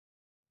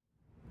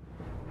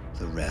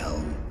The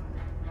realm.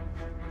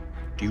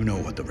 Do you know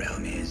what the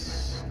realm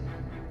is?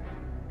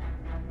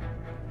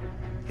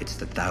 It's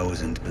the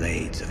 1,000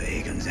 blades of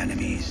Aegon's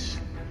enemies.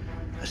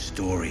 A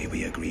story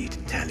we agreed to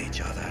tell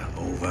each other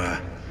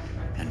over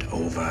and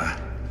over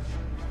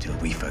till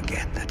we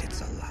forget that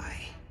it's a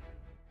lie.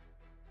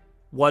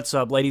 What's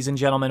up, ladies and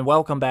gentlemen?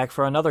 Welcome back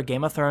for another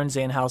Game of Thrones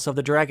and House of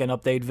the Dragon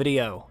update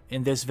video.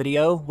 In this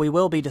video, we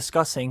will be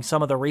discussing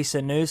some of the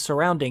recent news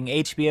surrounding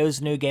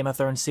HBO's new Game of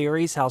Thrones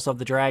series, House of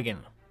the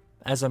Dragon.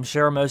 As I'm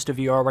sure most of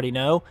you already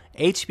know,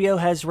 HBO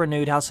has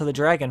renewed House of the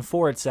Dragon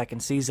for its second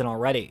season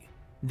already.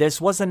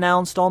 This was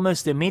announced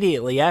almost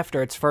immediately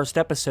after its first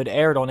episode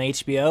aired on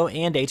HBO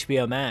and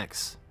HBO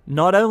Max.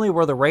 Not only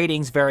were the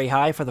ratings very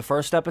high for the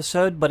first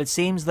episode, but it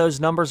seems those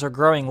numbers are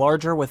growing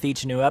larger with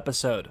each new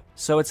episode,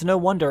 so it's no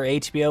wonder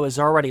HBO is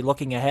already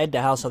looking ahead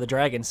to House of the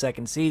Dragon's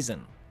second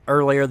season.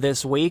 Earlier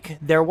this week,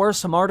 there were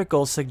some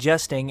articles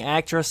suggesting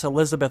actress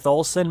Elizabeth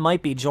Olsen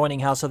might be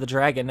joining House of the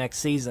Dragon next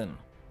season.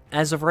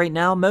 As of right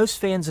now, most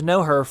fans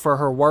know her for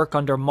her work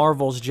under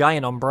Marvel's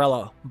giant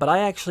umbrella, but I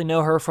actually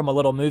know her from a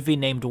little movie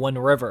named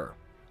Wind River.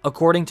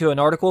 According to an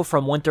article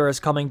from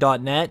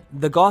winteriscoming.net,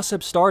 the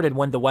gossip started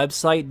when the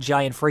website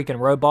Giant Freakin'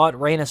 Robot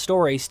ran a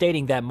story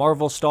stating that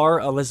Marvel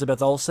star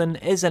Elizabeth Olsen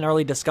is in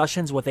early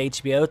discussions with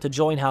HBO to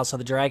join House of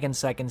the Dragon's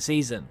second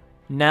season.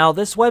 Now,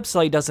 this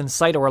website doesn't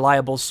cite a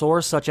reliable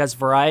source such as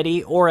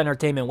Variety or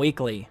Entertainment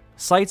Weekly,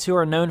 sites who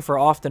are known for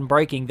often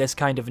breaking this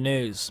kind of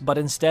news, but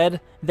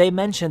instead, they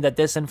mention that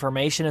this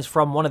information is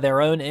from one of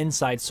their own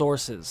inside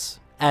sources.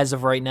 As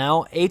of right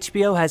now,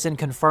 HBO hasn't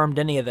confirmed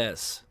any of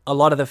this. A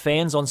lot of the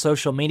fans on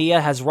social media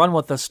has run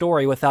with the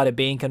story without it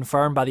being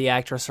confirmed by the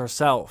actress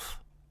herself.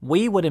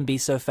 We wouldn't be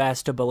so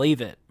fast to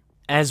believe it.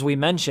 As we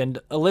mentioned,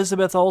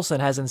 Elizabeth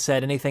Olsen hasn't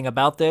said anything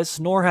about this,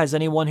 nor has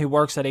anyone who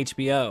works at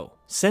HBO.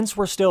 Since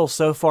we're still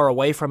so far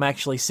away from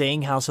actually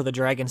seeing House of the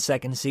Dragon's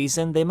second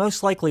season, they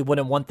most likely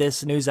wouldn't want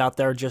this news out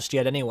there just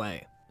yet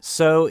anyway.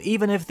 So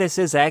even if this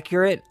is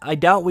accurate, I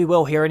doubt we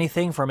will hear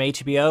anything from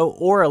HBO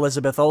or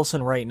Elizabeth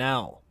Olsen right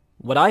now.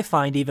 What I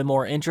find even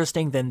more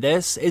interesting than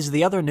this is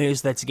the other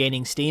news that's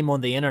gaining steam on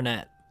the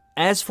internet.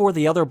 As for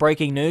the other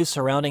breaking news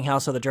surrounding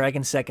House of the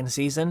Dragon's second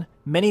season,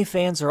 many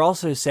fans are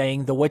also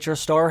saying The Witcher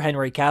star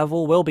Henry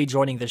Cavill will be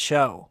joining the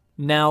show.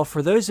 Now,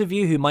 for those of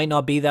you who might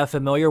not be that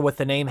familiar with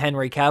the name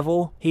Henry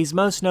Cavill, he's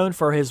most known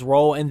for his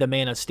role in The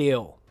Man of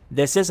Steel.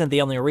 This isn't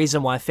the only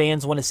reason why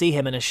fans want to see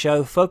him in a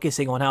show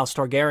focusing on House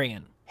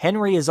Targaryen.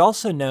 Henry is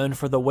also known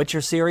for the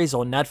Witcher series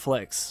on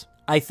Netflix.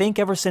 I think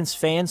ever since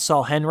fans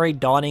saw Henry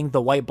donning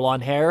the white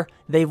blonde hair,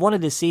 they've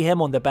wanted to see him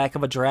on the back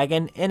of a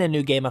dragon in a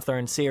new Game of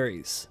Thrones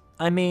series.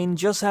 I mean,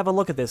 just have a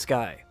look at this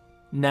guy.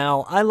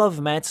 Now, I love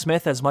Matt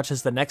Smith as much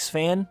as the next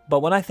fan,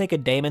 but when I think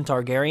of Daemon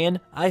Targaryen,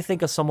 I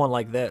think of someone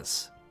like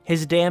this.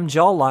 His damn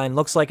jawline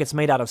looks like it's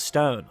made out of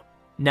stone.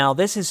 Now,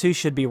 this is who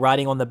should be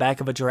riding on the back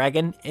of a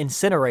dragon,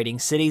 incinerating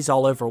cities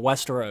all over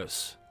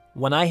Westeros.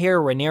 When I hear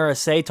Rhaenyra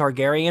say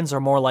Targaryens are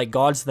more like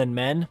gods than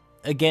men,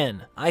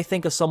 again, I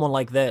think of someone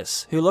like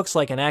this, who looks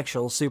like an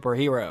actual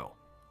superhero.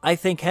 I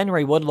think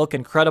Henry would look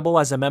incredible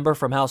as a member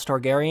from House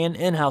Targaryen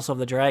in House of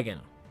the Dragon.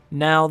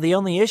 Now, the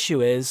only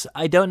issue is,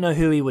 I don't know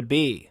who he would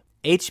be.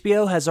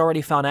 HBO has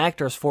already found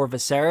actors for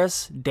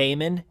Viserys,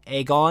 Daemon,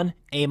 Aegon,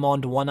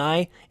 Aemond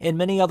One-Eye, and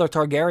many other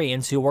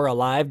Targaryens who were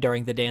alive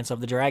during the Dance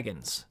of the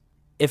Dragons.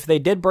 If they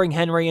did bring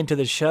Henry into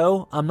the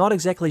show, I'm not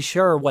exactly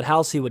sure what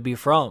house he would be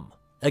from.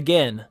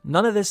 Again,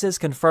 none of this is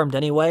confirmed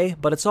anyway,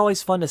 but it's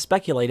always fun to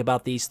speculate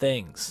about these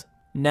things.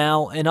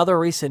 Now, in other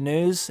recent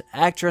news,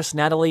 actress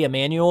Natalie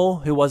Emmanuel,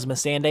 who was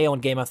Missandei on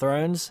Game of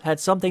Thrones,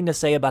 had something to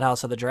say about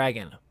House of the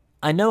Dragon.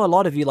 I know a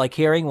lot of you like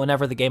hearing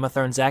whenever the Game of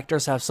Thrones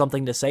actors have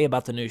something to say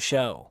about the new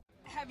show.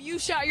 Have you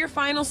shot your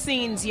final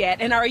scenes yet,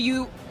 and are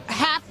you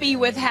happy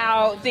with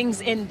how things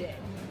ended?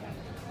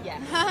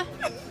 Yes.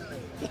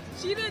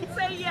 She didn't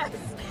say yes.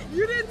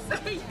 You didn't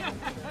say yes.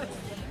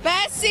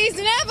 Best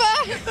season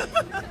ever!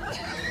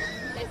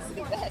 It's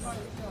the best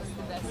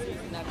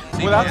season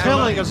ever. Without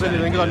telling us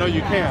anything, because I know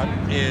you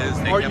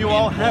can't, are you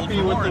all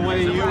happy with the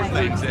way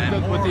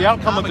with the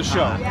outcome of the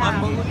show?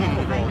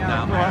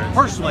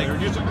 Personally, or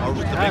just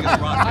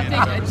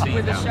I think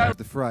with the show.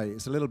 The fray,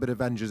 it's a little bit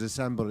Avengers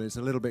Assemble, and it's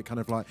a little bit kind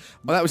of like...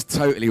 Well, that was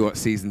totally what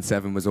Season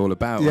 7 was all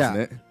about, wasn't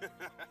it?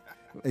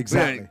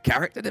 Exactly.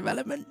 Character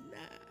development?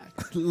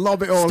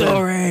 Lob it all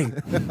Story!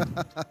 in.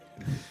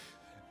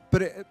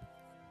 But it...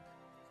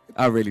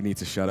 I really need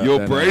to shut up.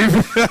 You're brave.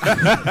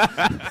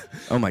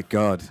 Oh my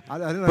god. I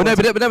don't know. But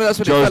no, that's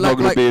what Joe's it felt not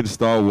going like. to be in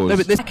Star Wars. No,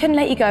 but this I couldn't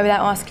let you go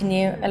without asking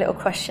you a little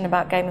question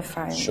about Game of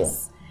Thrones. Sure.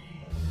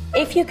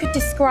 If you could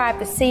describe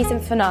the season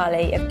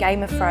finale of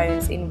Game of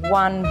Thrones in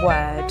one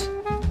word,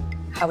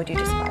 how would you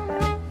describe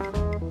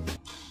it?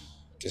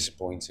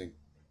 Disappointing.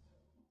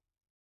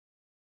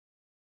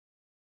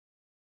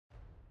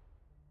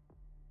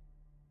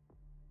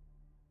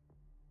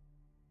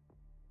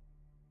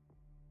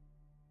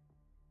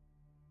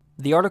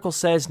 The article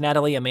says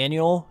Natalie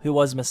Emanuel, who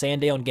was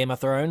Missandei on Game of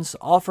Thrones,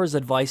 offers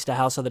advice to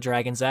House of the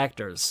Dragon's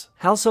actors.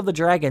 House of the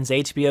Dragon's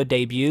HBO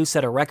debut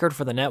set a record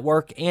for the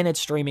network and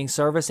its streaming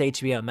service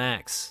HBO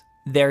Max.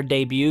 Their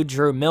debut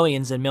drew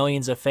millions and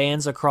millions of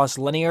fans across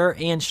linear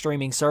and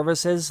streaming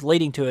services,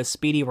 leading to a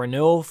speedy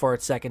renewal for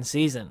its second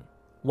season.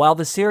 While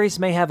the series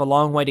may have a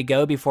long way to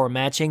go before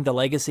matching the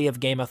legacy of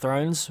Game of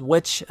Thrones,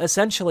 which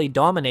essentially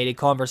dominated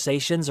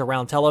conversations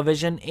around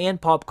television and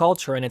pop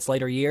culture in its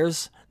later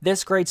years,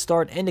 this great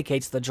start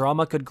indicates the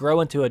drama could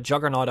grow into a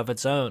juggernaut of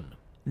its own.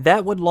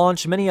 That would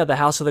launch many of the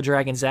House of the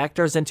Dragon's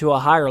actors into a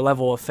higher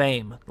level of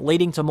fame,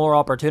 leading to more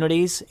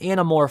opportunities and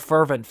a more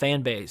fervent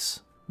fan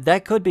base.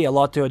 That could be a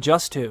lot to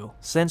adjust to,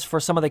 since for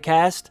some of the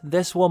cast,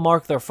 this will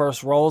mark their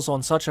first roles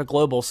on such a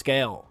global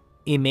scale.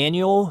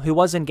 Emanuel, who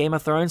was in Game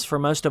of Thrones for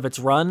most of its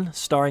run,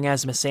 starring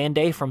as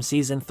Missandei from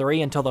Season 3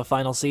 until the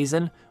final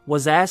season,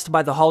 was asked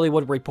by The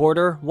Hollywood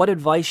Reporter what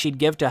advice she'd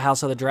give to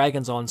House of the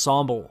Dragon's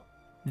ensemble.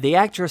 The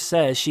actress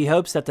says she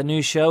hopes that the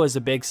new show is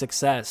a big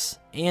success,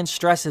 and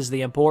stresses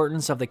the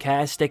importance of the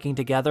cast sticking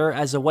together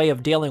as a way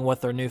of dealing with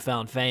their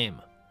newfound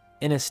fame.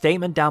 In a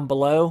statement down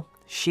below,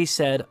 she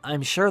said,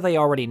 "I'm sure they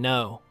already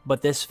know,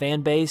 but this fan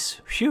base,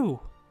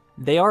 phew.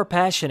 They are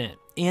passionate,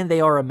 and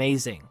they are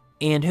amazing.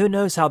 And who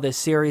knows how this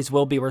series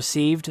will be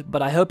received,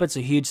 but I hope it's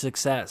a huge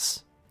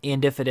success.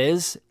 And if it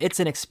is,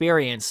 it's an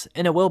experience,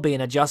 and it will be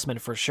an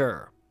adjustment for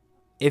sure.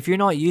 If you're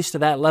not used to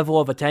that level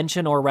of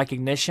attention or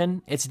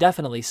recognition, it's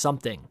definitely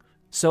something.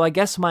 So I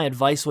guess my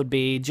advice would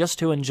be just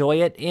to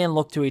enjoy it and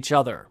look to each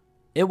other.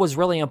 It was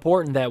really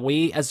important that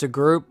we, as a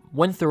group,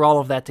 went through all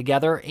of that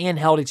together and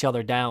held each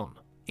other down.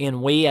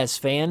 And we, as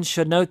fans,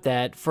 should note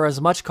that, for as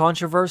much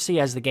controversy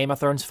as the Game of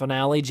Thrones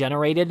finale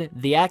generated,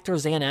 the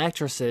actors and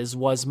actresses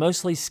was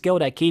mostly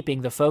skilled at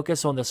keeping the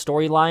focus on the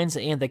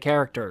storylines and the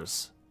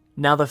characters.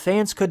 Now, the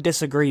fans could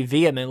disagree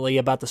vehemently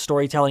about the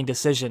storytelling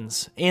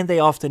decisions, and they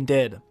often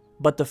did,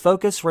 but the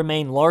focus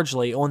remained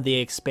largely on the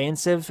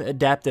expansive,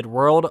 adapted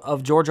world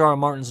of George R. R.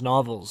 Martin's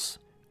novels.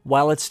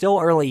 While it's still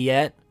early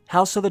yet,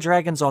 House of the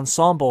Dragon's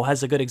ensemble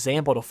has a good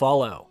example to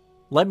follow.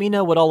 Let me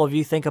know what all of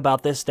you think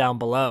about this down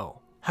below.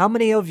 How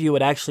many of you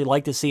would actually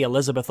like to see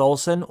Elizabeth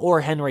Olsen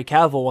or Henry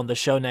Cavill on the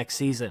show next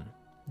season?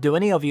 Do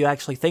any of you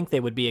actually think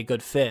they would be a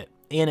good fit?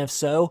 And if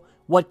so,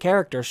 what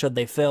character should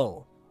they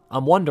fill?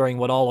 I'm wondering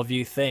what all of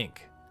you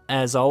think.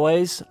 As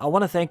always, I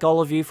want to thank all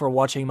of you for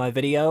watching my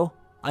video.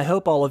 I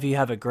hope all of you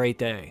have a great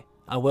day.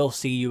 I will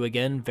see you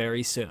again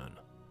very soon.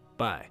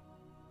 Bye.